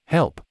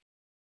Help!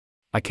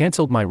 I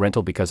canceled my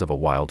rental because of a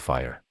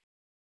wildfire.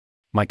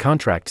 My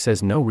contract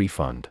says no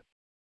refund.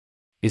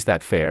 Is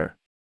that fair?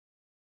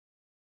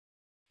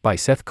 By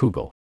Seth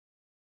Kugel.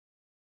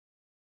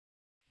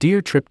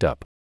 Dear Tripped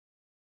Up.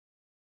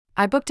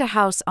 I booked a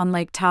house on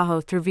Lake Tahoe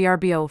through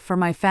VRBO for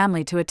my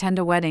family to attend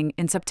a wedding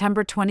in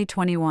September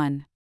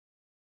 2021.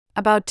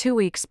 About 2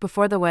 weeks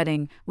before the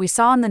wedding, we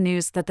saw on the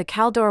news that the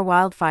Caldor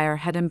wildfire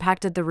had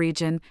impacted the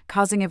region,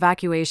 causing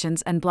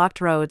evacuations and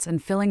blocked roads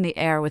and filling the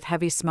air with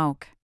heavy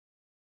smoke.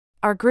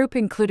 Our group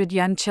included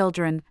young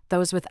children,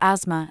 those with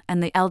asthma,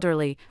 and the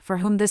elderly, for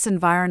whom this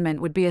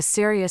environment would be a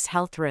serious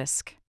health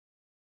risk.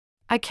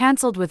 I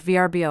cancelled with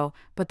VRBO,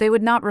 but they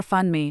would not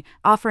refund me,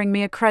 offering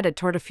me a credit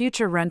toward a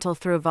future rental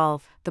through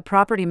Evolve, the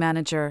property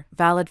manager,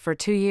 valid for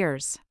 2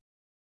 years.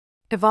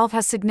 Evolve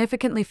has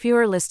significantly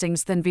fewer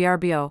listings than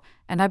VRBO,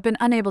 and I've been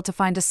unable to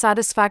find a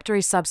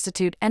satisfactory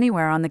substitute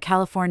anywhere on the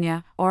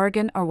California,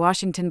 Oregon, or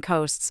Washington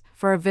coasts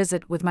for a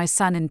visit with my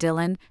son in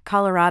Dillon,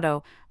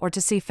 Colorado, or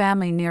to see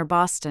family near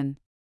Boston.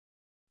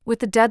 With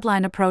the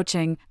deadline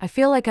approaching, I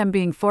feel like I'm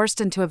being forced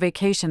into a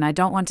vacation I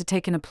don't want to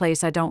take in a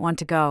place I don't want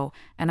to go,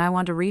 and I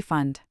want a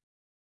refund.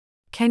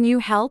 Can you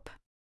help?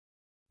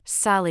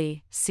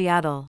 Sally,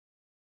 Seattle.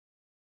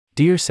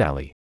 Dear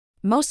Sally.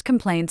 Most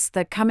complaints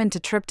that come into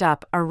Tripped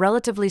Up are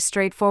relatively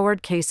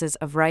straightforward cases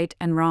of right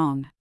and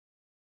wrong.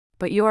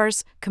 But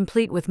yours,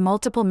 complete with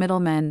multiple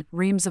middlemen,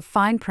 reams of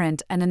fine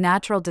print, and a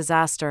natural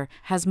disaster,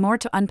 has more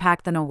to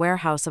unpack than a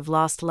warehouse of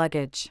lost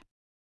luggage.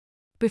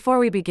 Before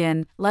we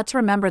begin, let's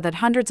remember that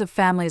hundreds of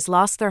families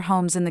lost their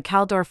homes in the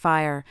Caldor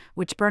fire,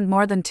 which burned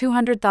more than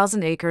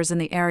 200,000 acres in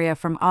the area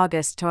from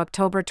August to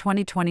October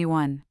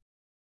 2021.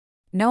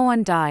 No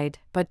one died,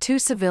 but 2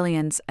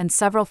 civilians and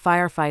several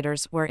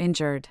firefighters were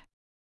injured.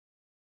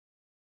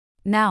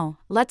 Now,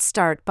 let's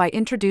start by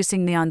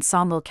introducing the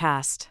ensemble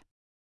cast.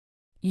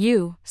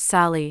 You,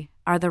 Sally,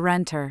 are the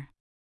renter.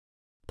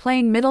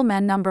 Playing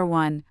middleman number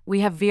 1,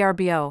 we have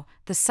VRBO,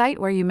 the site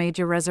where you made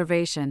your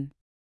reservation.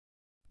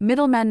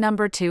 Middleman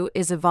number 2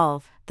 is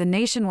Evolve, the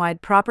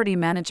nationwide property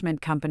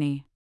management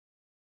company.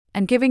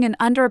 And giving an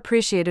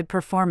underappreciated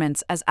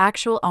performance as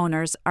actual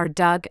owners are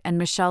Doug and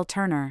Michelle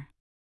Turner.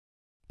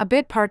 A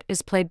bit part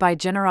is played by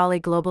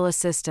Generali Global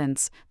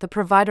Assistance, the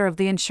provider of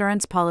the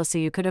insurance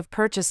policy you could have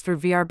purchased through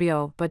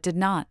VRBO but did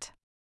not.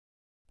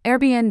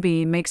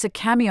 Airbnb makes a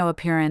cameo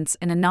appearance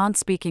in a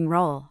non-speaking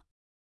role.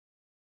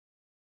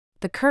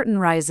 The curtain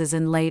rises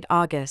in late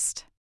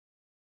August.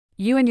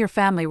 You and your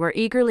family were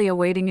eagerly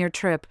awaiting your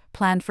trip,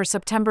 planned for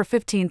September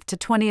 15th to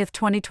 20th,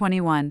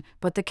 2021,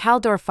 but the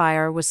Caldor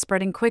fire was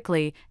spreading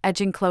quickly,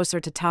 edging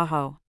closer to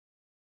Tahoe.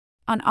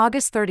 On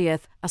August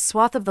 30th, a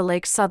swath of the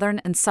lake's southern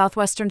and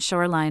southwestern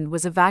shoreline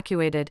was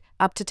evacuated,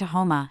 up to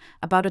Tahoma,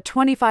 about a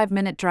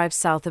 25-minute drive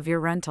south of your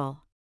rental.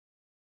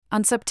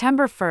 On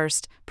September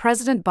 1st,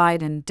 President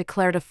Biden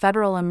declared a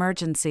federal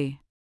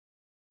emergency.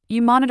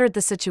 You monitored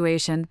the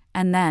situation,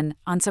 and then,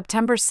 on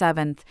September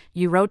 7th,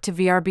 you wrote to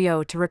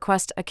VRBO to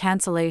request a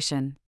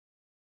cancellation.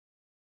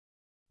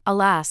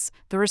 Alas,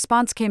 the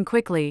response came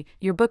quickly.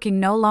 Your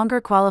booking no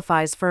longer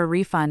qualifies for a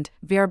refund,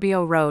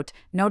 VRBO wrote,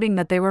 noting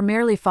that they were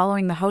merely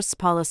following the host's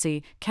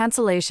policy,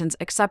 cancellations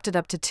accepted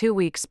up to 2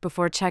 weeks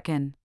before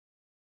check-in.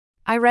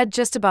 I read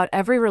just about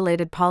every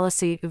related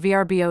policy,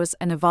 VRBO's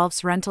and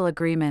Evolve's rental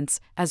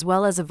agreements, as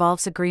well as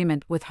Evolve's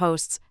agreement with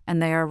hosts,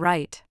 and they are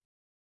right.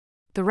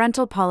 The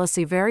rental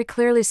policy very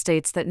clearly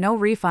states that no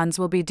refunds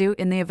will be due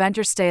in the event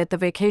your stay at the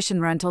vacation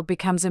rental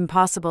becomes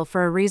impossible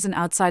for a reason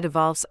outside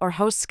Evolve's or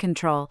host's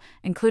control,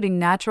 including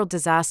natural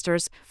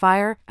disasters,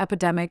 fire,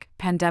 epidemic,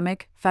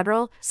 pandemic,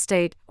 federal,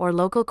 state, or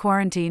local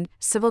quarantine,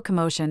 civil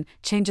commotion,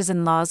 changes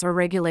in laws or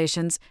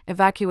regulations,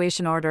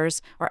 evacuation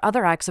orders, or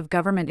other acts of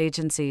government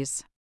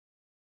agencies.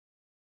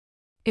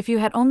 If you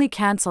had only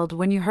cancelled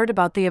when you heard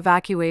about the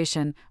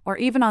evacuation, or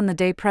even on the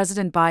day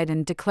President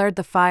Biden declared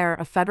the fire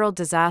a federal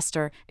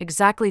disaster,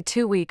 exactly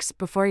 2 weeks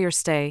before your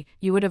stay,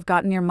 you would have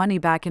gotten your money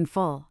back in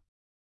full.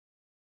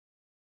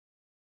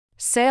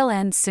 Sale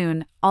ends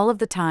soon, all of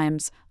the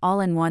times, all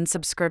in one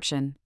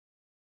subscription.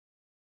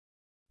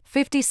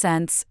 50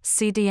 cents,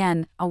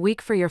 CDN, a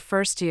week for your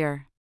first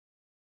year.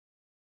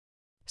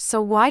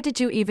 So why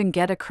did you even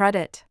get a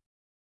credit?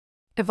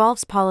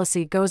 Evolve's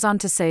policy goes on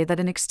to say that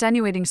in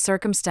extenuating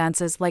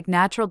circumstances like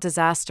natural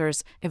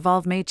disasters,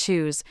 Evolve may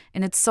choose,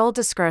 in its sole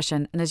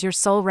discretion and as your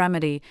sole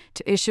remedy,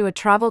 to issue a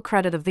travel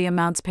credit of the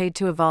amounts paid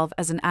to Evolve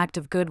as an act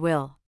of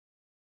goodwill.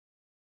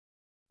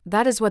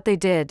 That is what they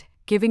did,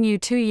 giving you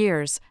 2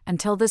 years,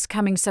 until this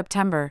coming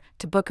September,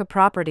 to book a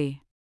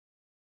property.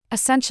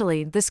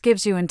 Essentially, this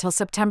gives you until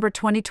September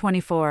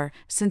 2024,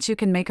 since you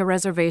can make a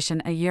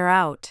reservation a year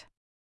out.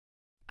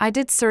 I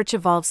did search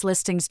Evolve's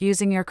listings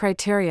using your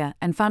criteria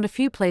and found a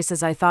few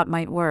places I thought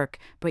might work,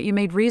 but you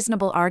made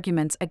reasonable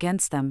arguments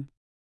against them.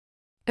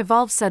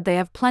 Evolve said they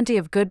have plenty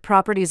of good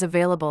properties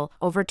available,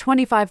 over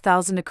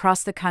 25,000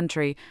 across the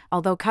country,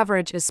 although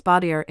coverage is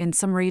spottier in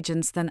some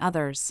regions than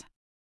others.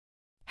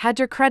 Had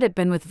your credit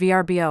been with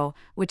VRBO,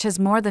 which has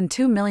more than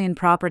 2 million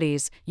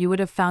properties, you would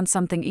have found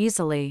something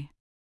easily.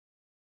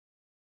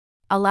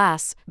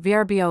 Alas,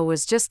 VRBO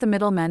was just the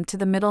middleman to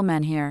the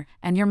middleman here,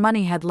 and your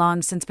money had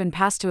long since been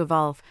passed to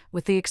Evolve,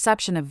 with the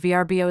exception of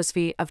VRBO's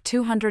fee of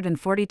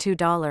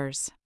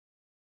 $242.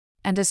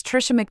 And as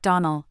Trisha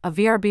McDonnell, a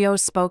VRBO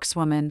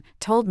spokeswoman,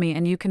 told me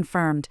and you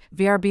confirmed,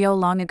 VRBO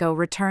long ago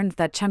returned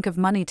that chunk of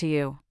money to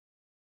you.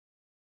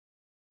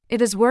 It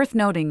is worth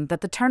noting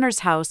that the Turner's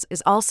house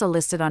is also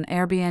listed on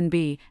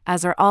Airbnb,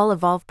 as are all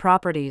Evolve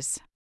properties.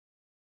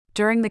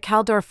 During the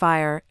Caldor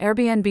fire,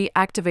 Airbnb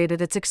activated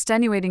its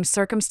extenuating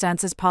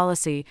circumstances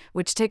policy,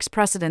 which takes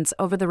precedence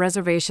over the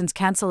reservations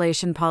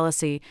cancellation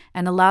policy,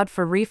 and allowed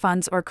for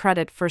refunds or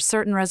credit for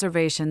certain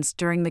reservations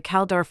during the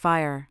Caldor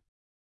fire.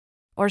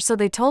 Or so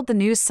they told the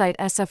news site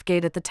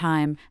SFGate at the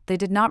time. They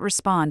did not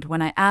respond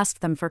when I asked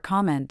them for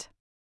comment.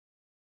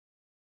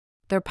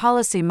 Their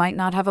policy might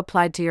not have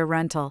applied to your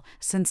rental,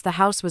 since the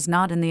house was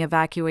not in the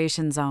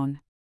evacuation zone.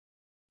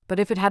 But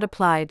if it had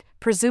applied,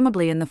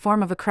 presumably in the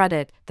form of a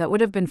credit, that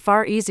would have been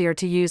far easier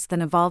to use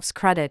than Evolve's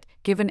credit,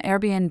 given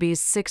Airbnb's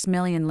 6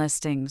 million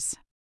listings.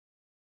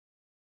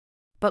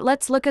 But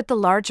let's look at the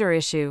larger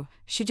issue.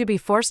 Should you be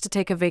forced to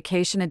take a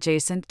vacation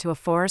adjacent to a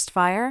forest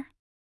fire?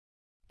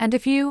 And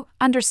if you,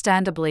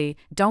 understandably,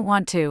 don't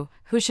want to,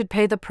 who should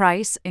pay the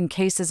price in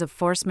cases of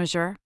force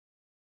majeure?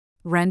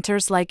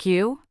 Renters like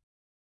you?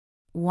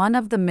 One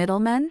of the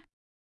middlemen?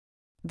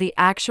 The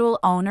actual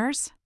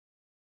owners?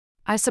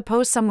 I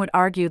suppose some would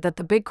argue that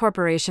the big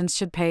corporations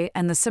should pay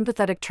and the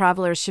sympathetic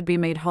travelers should be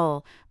made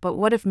whole, but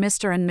what if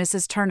Mr. and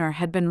Mrs. Turner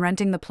had been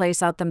renting the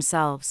place out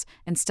themselves,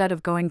 instead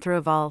of going through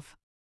Evolve?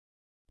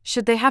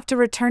 Should they have to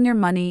return your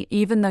money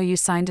even though you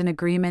signed an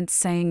agreement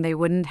saying they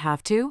wouldn't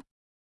have to?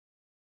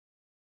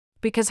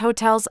 Because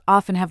hotels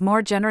often have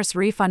more generous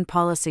refund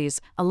policies,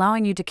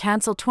 allowing you to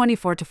cancel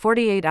 24 to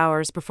 48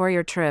 hours before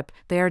your trip,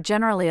 they are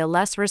generally a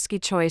less risky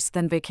choice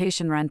than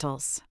vacation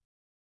rentals.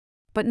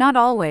 But not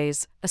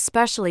always,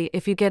 especially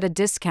if you get a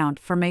discount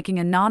for making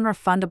a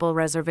non-refundable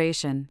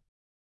reservation.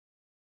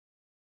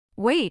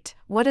 Wait,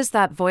 what is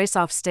that voice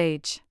off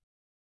stage?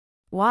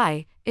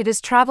 Why, it is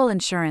travel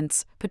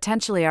insurance,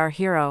 potentially our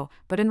hero,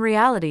 but in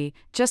reality,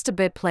 just a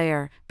bit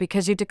player,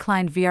 because you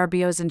declined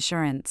VRBO's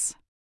insurance.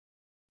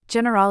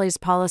 Generali's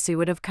policy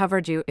would have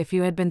covered you if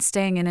you had been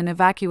staying in an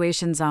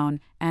evacuation zone,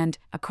 and,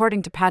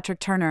 according to Patrick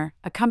Turner,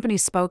 a company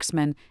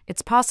spokesman,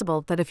 it's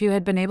possible that if you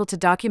had been able to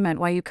document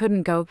why you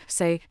couldn't go,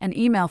 say, an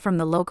email from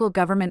the local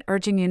government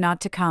urging you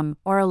not to come,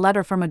 or a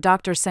letter from a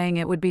doctor saying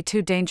it would be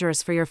too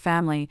dangerous for your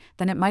family,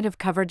 then it might have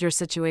covered your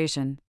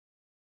situation.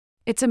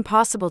 It's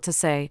impossible to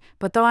say,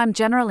 but though I'm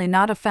generally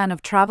not a fan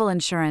of travel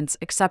insurance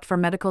except for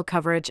medical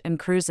coverage and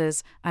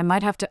cruises, I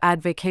might have to add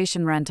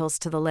vacation rentals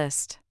to the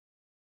list.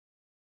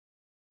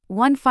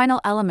 One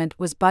final element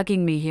was bugging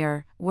me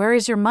here. Where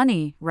is your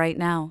money, right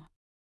now?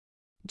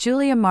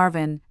 Julia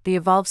Marvin, the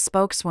Evolve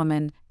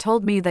spokeswoman,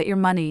 told me that your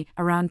money,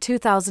 around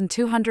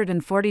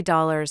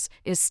 $2,240,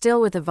 is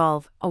still with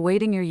Evolve,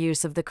 awaiting your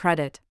use of the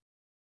credit.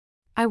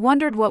 I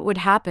wondered what would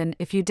happen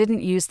if you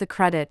didn't use the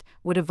credit.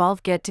 Would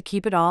Evolve get to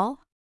keep it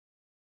all?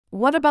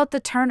 What about the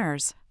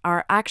Turners,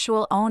 our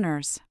actual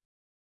owners?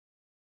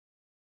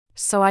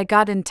 So I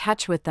got in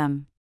touch with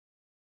them.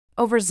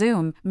 Over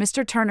Zoom,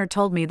 Mr. Turner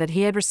told me that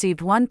he had received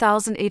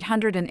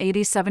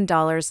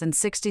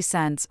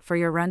 $1,887.60 for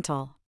your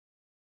rental.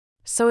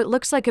 So it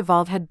looks like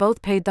Evolve had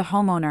both paid the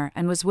homeowner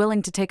and was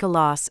willing to take a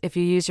loss if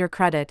you use your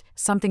credit,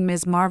 something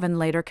Ms. Marvin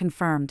later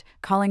confirmed,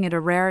 calling it a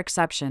rare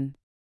exception.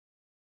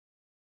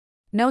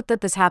 Note that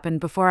this happened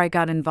before I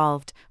got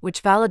involved,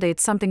 which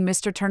validates something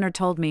Mr. Turner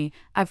told me.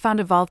 I've found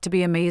Evolve to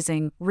be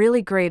amazing,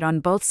 really great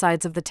on both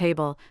sides of the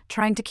table,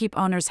 trying to keep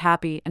owners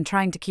happy and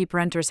trying to keep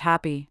renters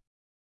happy.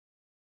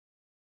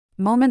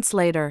 Moments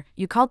later,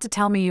 you called to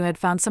tell me you had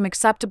found some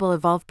acceptable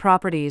Evolve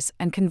properties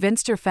and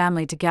convinced your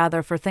family to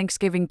gather for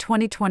Thanksgiving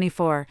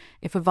 2024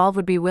 if Evolve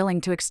would be willing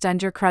to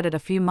extend your credit a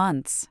few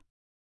months.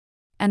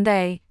 And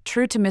they,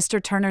 true to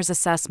Mr. Turner's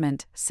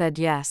assessment, said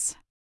yes.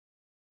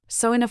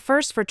 So in a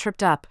first for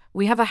Tripped Up,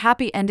 we have a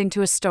happy ending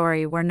to a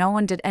story where no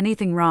one did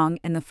anything wrong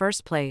in the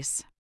first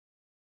place.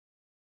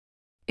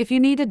 If you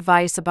need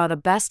advice about a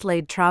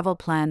best-laid travel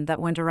plan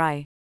that went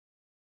awry,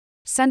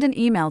 send an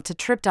email to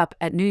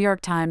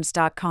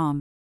trippedup@newyorktimes.com.